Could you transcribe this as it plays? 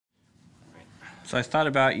So I thought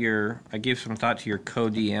about I gave some thought to your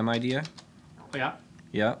co-DM idea. Oh, yeah?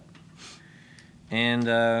 Yeah. And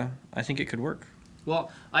I think it could work.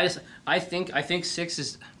 Well, I think 6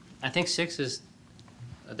 is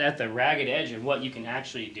at the ragged edge of what you can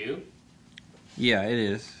actually do. Yeah, it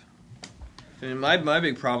is. And my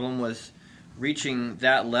big problem was reaching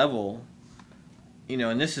that level, you know,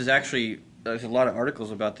 and this is actually, there's a lot of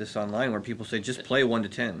articles about this online where people say just play 1 to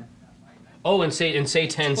 10. Oh, and say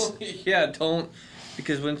 10s. Yeah, don't,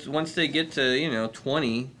 because once they get to, you know,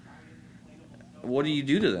 20, what do you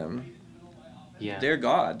do to them? Yeah. They're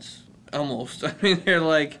gods, almost. I mean, they're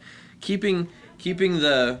like keeping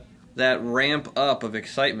that ramp up of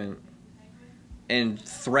excitement and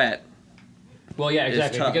threat. Well, yeah,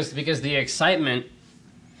 exactly. Because the excitement,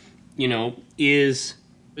 you know, it's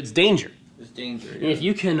danger. It's danger. Yeah. And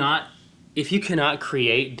if you cannot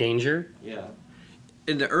create danger. Yeah.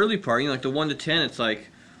 In the early part, you know, like the 1 to 10, it's like,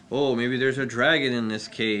 oh, maybe there's a dragon in this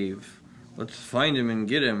cave. Let's find him and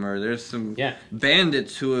get him. Or there's some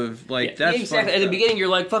bandits who have, like, that's exactly. At the beginning, you're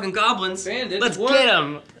like, fucking goblins. Bandits. Let's get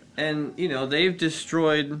them. And, you know, they've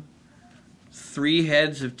destroyed 3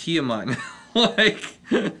 heads of Tiamat. Like,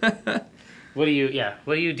 what do you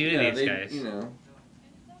do to these guys? You know,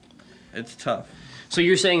 it's tough. So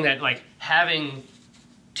you're saying that, like, having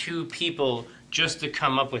 2 people just to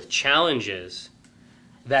come up with challenges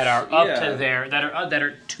that are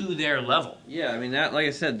to their level. Yeah, I mean, that, like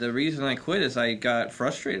I said, the reason I quit is I got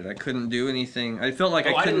frustrated. I couldn't do anything. I felt like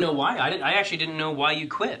I didn't know why. I actually didn't know why you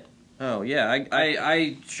quit. Oh yeah,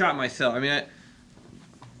 I shot myself. I mean,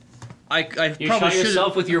 I you probably shot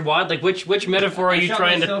yourself with your wad. Like which metaphor are you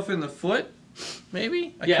trying to? I shot myself in the foot. Maybe.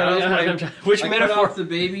 Which I metaphor? Cut off the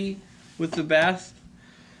baby with the bath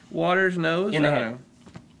water's nose. In the head.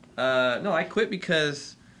 No, I quit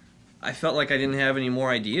because I felt like I didn't have any more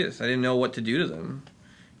ideas. I didn't know what to do to them.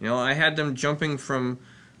 You know, I had them jumping from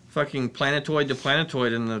fucking planetoid to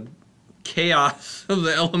planetoid in the chaos of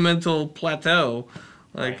the elemental plateau.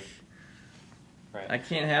 Like, right. I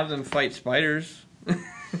can't have them fight spiders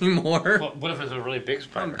anymore. Well, what if it's a really big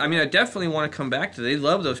spider? I mean, I definitely want to come back to it. They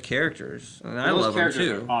love those characters, and I love them too. Those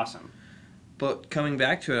characters are awesome. But coming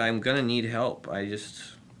back to it, I'm gonna need help.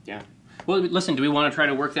 Yeah. Well, listen. Do we want to try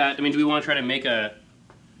to work that? I mean, do we want to try to make a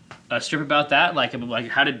strip about that, like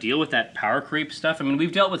how to deal with that power creep stuff? I mean,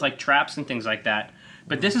 we've dealt with like traps and things like that,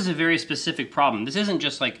 but this is a very specific problem. This isn't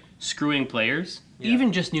just like screwing players. Yeah.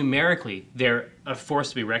 Even just numerically, they're a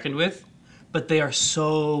force to be reckoned with, but they are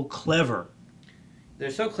so clever. They're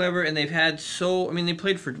so clever, and they've had I mean, they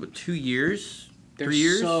played for, what, 2 years? 3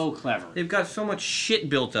 years? They're so clever. They've got so much shit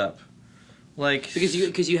built up. Like...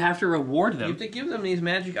 Because you have to reward them. You have to give them these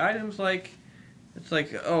magic items, like... It's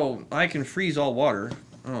like, oh, I can freeze all water.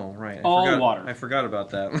 Oh, right. Water. I forgot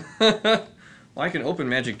about that. Well, I can open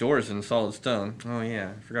magic doors in solid stone. Oh,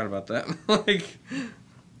 yeah. I forgot about that. Like...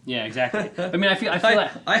 Yeah, I mean, I feel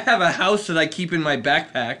like... I have a house that I keep in my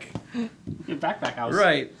backpack. Your backpack house.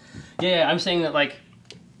 Right. Yeah, I'm saying that, like...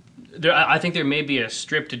 I think there may be a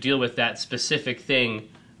strip to deal with that specific thing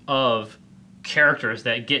of characters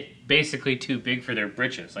that get basically too big for their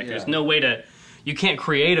britches. Like, there's no way to... You can't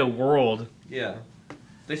create a world... Yeah.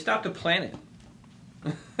 They stopped a planet.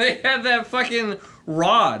 They had that fucking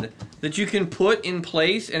rod that you can put in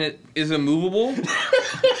place and it is immovable.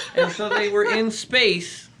 And so they were in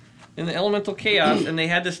space in the elemental chaos and they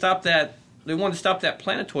had to stop that. They wanted to stop that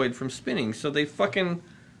planetoid from spinning. So they fucking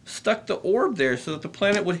stuck the orb there so that the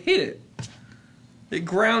planet would hit it. It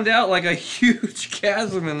ground out like a huge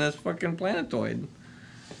chasm in this fucking planetoid.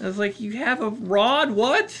 I was like, you have a rod?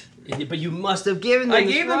 What? But you must have given them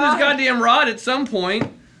this goddamn rod at some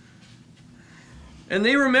point. And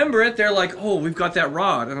they remember it. They're like, oh, we've got that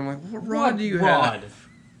rod. And I'm like, what rod do you have?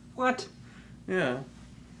 What? Yeah.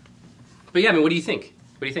 But yeah, I mean, what do you think?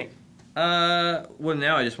 What do you think? Well,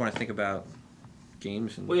 now I just want to think about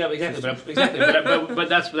games. And well, yeah, exactly. But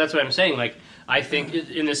that's what I'm saying. Like, I think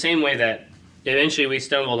in the same way that eventually we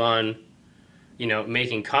stumbled on, you know,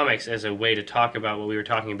 making comics as a way to talk about what we were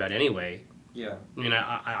talking about anyway. Yeah. I mean,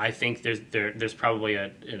 I think there's probably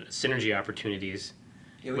a synergy opportunities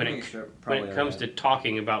when it comes to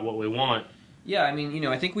talking about what we want. Yeah, I mean, you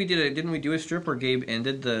know, I think we didn't we do a strip where Gabe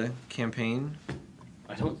ended the campaign?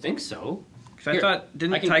 I don't think so. Because I thought,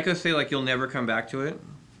 didn't Tycho say, like, you'll never come back to it?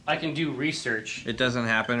 I can do research. It doesn't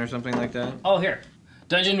happen or something like that? Oh, here.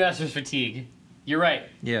 Dungeon Master's Fatigue. You're right.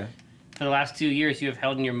 Yeah. For the last 2 years, you have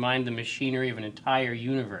held in your mind the machinery of an entire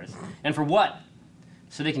universe. And for what?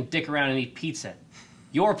 So they can dick around and eat pizza.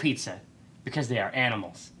 Your pizza. Because they are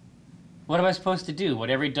animals. What am I supposed to do? What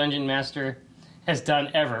every Dungeon Master has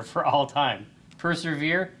done ever for all time.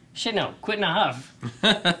 Persevere? Shit, no. Quit in a huff.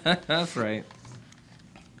 That's right.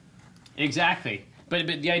 Exactly. But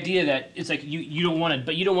the idea that it's like you don't want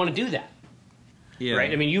to do that. Yeah.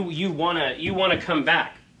 Right. I mean, you wanna come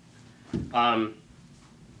back. And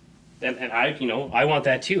I want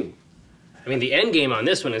that too. I mean, the end game on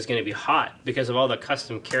this one is going to be hot because of all the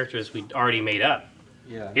custom characters we already made up.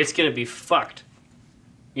 Yeah. It's going to be fucked.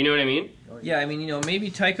 You know what I mean? Yeah, I mean, maybe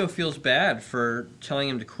Tycho feels bad for telling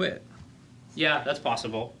him to quit. Yeah, that's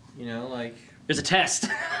possible. Like... There's a test.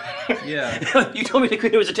 Yeah. You told me to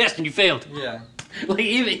quit, it was a test, and you failed. Yeah. Like,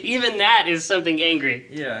 even that is something angry.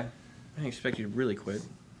 Yeah. I didn't expect you to really quit.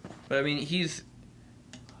 But, I mean, he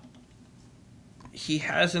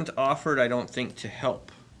hasn't offered, I don't think, to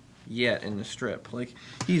help yet in the strip. Like,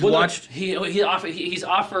 he's watched... He's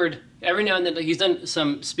offered every now and then. He's done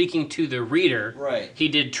some speaking to the reader. Right. He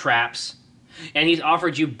did traps, and he's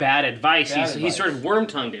offered you bad advice. He's sort of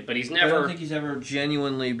worm-tongued it, but he's never... I don't think he's ever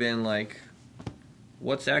genuinely been like,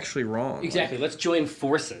 what's actually wrong? Exactly. Let's join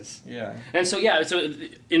forces. Yeah. And so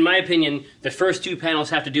in my opinion, the first two panels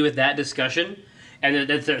have to do with that discussion, and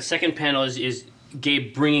the second panel is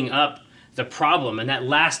Gabe bringing up the problem, and that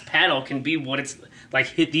last panel can be what it's like,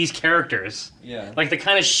 hit these characters. Yeah. Like the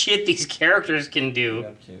kind of shit these characters can do.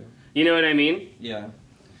 Up to. You know what I mean? Yeah.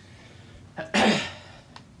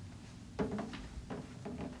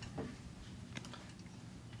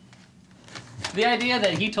 The idea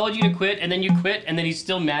that he told you to quit, and then you quit, and then he's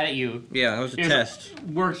still mad at you. Yeah, that was a test.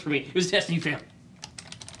 Works for me. It was a test and you failed.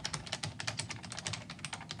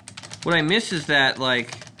 What I miss is that,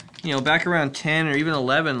 like, back around 10 or even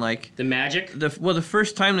 11, like... The magic? The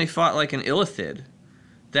first time they fought, like, an illithid,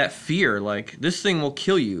 that fear, like, this thing will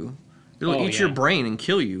kill you. It'll eat your brain and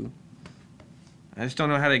kill you. I just don't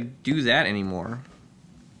know how to do that anymore.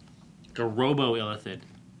 Like a robo-illithid.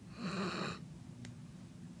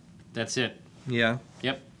 That's it. Yeah.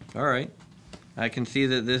 Yep. All right. I can see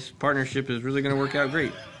that this partnership is really going to work out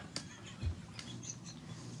great.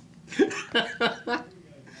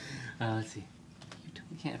 Let's see.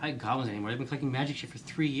 You can't fight goblins anymore. They've been collecting magic shit for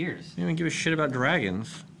 3 years. They don't give a shit about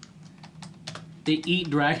dragons. They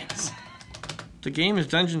eat dragons. The game is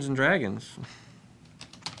Dungeons and Dragons.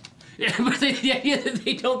 Yeah, but the idea that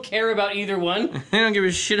they don't care about either one. They don't give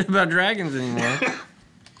a shit about dragons anymore.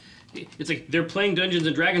 It's like they're playing Dungeons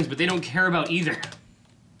and Dragons, but they don't care about either.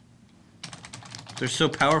 They're so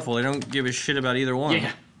powerful, they don't give a shit about either one.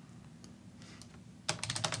 Yeah.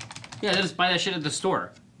 Yeah, they just buy that shit at the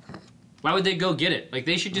store. Why would they go get it? Like,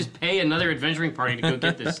 they should just pay another adventuring party to go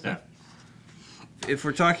get this stuff. If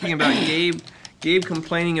we're talking about Gabe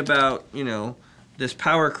complaining about, this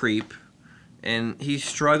power creep, and he's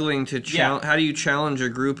struggling to challenge... How do you challenge a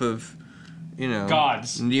group of,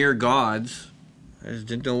 gods. Near gods? I just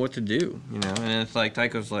didn't know what to do, And it's like,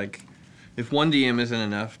 Tycho's like, if one DM isn't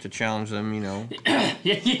enough to challenge them, Yeah,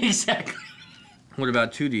 exactly. What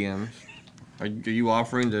about 2 DMs? Are you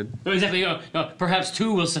offering to... No, exactly. No, perhaps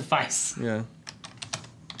 2 will suffice. Yeah.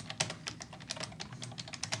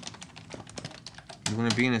 You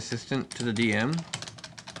want to be an assistant to the DM?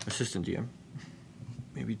 Assistant DM.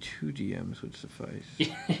 Maybe 2 DMs would suffice.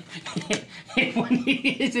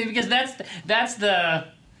 Because that's the...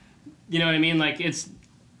 You know what I mean? Like,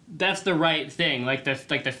 that's the right thing. Like the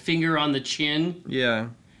finger on the chin. Yeah.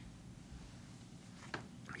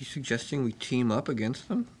 Are you suggesting we team up against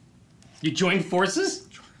them? You join forces?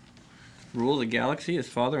 Rule the galaxy as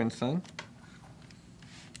father and son?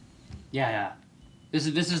 Yeah. This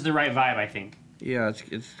is the right vibe, I think. Yeah,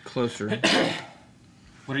 it's closer.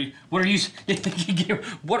 What are you saying?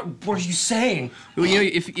 Well,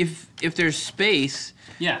 if there's space,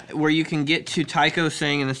 where you can get to Tycho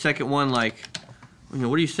saying in the second one, like,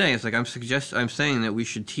 what are you saying? It's like I'm saying that we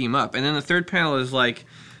should team up, and then the third panel is like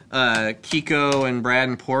Kiko and Brad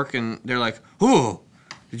and Pork, and they're like, "Ooh,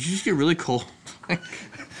 did you just get really cold?" No,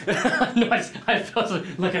 I felt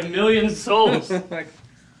like a million souls. Like,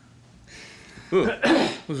 ooh,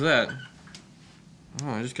 what's that?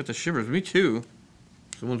 Oh, I just got the shivers. Me too.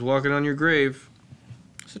 Someone's walking on your grave.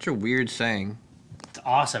 Such a weird saying. It's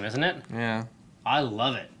awesome, isn't it? Yeah. I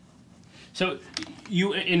love it. So,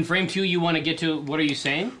 you in frame 2, you want to get to what are you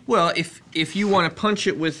saying? Well, if you want to punch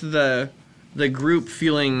it with the group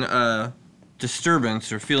feeling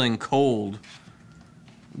disturbance or feeling cold,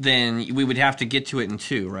 then we would have to get to it in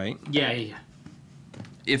 2, right? Yeah.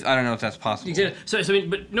 If I don't know if that's possible. Exactly. So I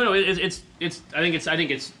mean, but no, it's. I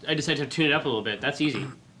decided to tune it up a little bit. That's easy.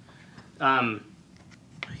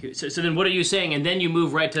 So then, what are you saying? And then you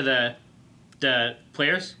move right to the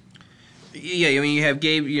players. Yeah, I mean, you have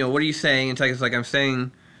Gabe. What are you saying? And Tycho's like, I'm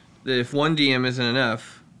saying that if 1 DM isn't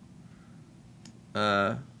enough,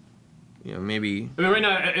 you know, maybe. I mean, right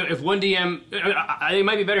now, if one DM, it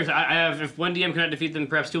might be better. I have if one DM cannot defeat them,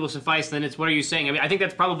 perhaps two will suffice. Then it's what are you saying? I mean, I think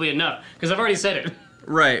that's probably enough because I've already said it.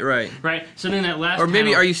 Right, right. Right. So then that last. Or maybe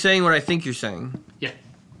panel, are you saying what I think you're saying? Yeah.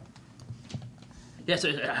 Yeah.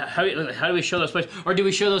 So how do we show those players, or do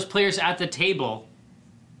we show those players at the table?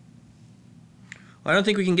 Well, I don't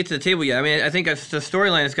think we can get to the table yet. I mean, I think the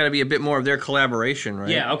storyline has got to be a bit more of their collaboration, right?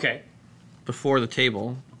 Yeah. Okay. Before the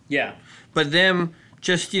table. Yeah. But them,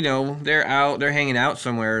 just, you know, they're hanging out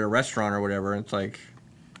somewhere at a restaurant or whatever. And it's like.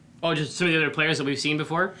 Oh, just some of the other players that we've seen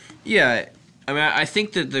before. Yeah, I mean, I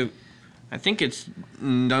think that I think it's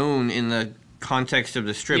known in the context of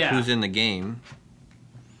the strip who's in the game.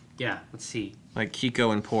 Yeah. Let's see. Like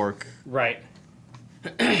Kiko and Pork. Right.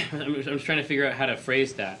 I'm just trying to figure out how to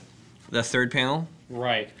phrase that. The third panel?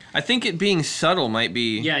 Right. I think it being subtle might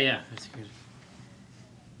be... Yeah. That's good.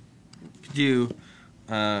 Do,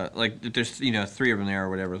 like, if there's, you know, three of them there or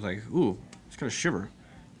whatever, it's like, ooh, it's got a shiver.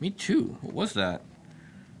 Me too. What was that?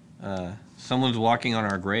 Someone's walking on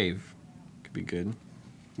our grave. Could be good.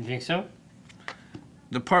 You think so?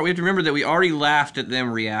 The part, we have to remember that we already laughed at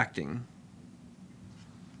them reacting.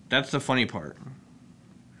 That's the funny part.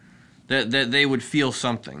 That they would feel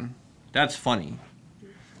something. That's funny.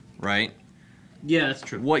 Right? Yeah, that's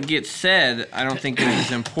true. What gets said, I don't think is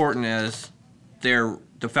as important as the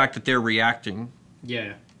fact that they're reacting.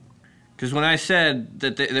 Yeah. Because when I said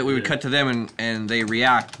that we would cut to them and they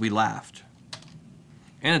react, we laughed.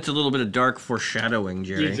 And it's a little bit of dark foreshadowing,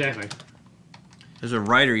 Jerry. Exactly. As a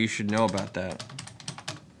writer, you should know about that.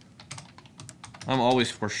 I'm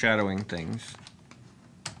always foreshadowing things.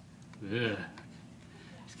 Ugh.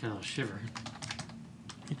 It's kind of a shiver.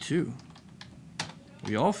 Me too.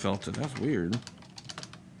 We all felt it. That's weird.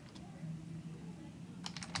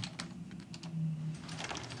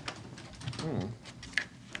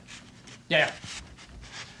 Yeah.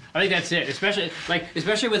 I think that's it. Especially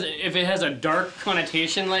with if it has a dark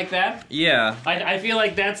connotation like that. Yeah. I feel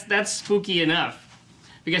like that's spooky enough.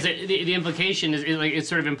 Because the implication is like it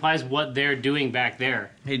sort of implies what they're doing back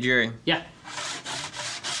there. Hey Jerry. Yeah.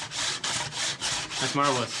 That's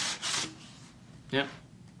marvelous. Yep.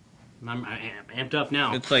 I'm amped up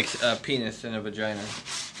now. It's like a penis and a vagina.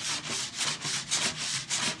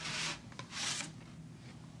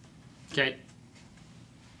 Okay.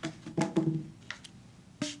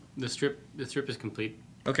 The strip is complete.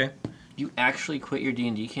 Okay. You actually quit your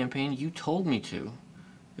D&D campaign? You told me to.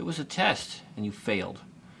 It was a test, and you failed.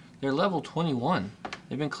 They're level 21.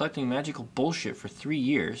 They've been collecting magical bullshit for 3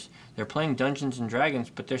 years. They're playing Dungeons and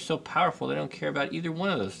Dragons, but they're so powerful they don't care about either one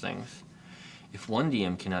of those things. If one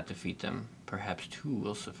DM cannot defeat them, perhaps two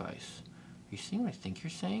will suffice. Are you seeing what I think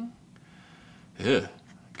you're saying? Ugh,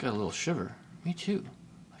 got a little shiver. Me too.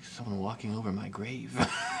 Like someone walking over my grave.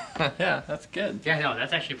 Yeah, that's good. Yeah, no,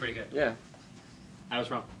 that's actually pretty good. Yeah. I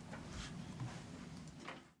was wrong.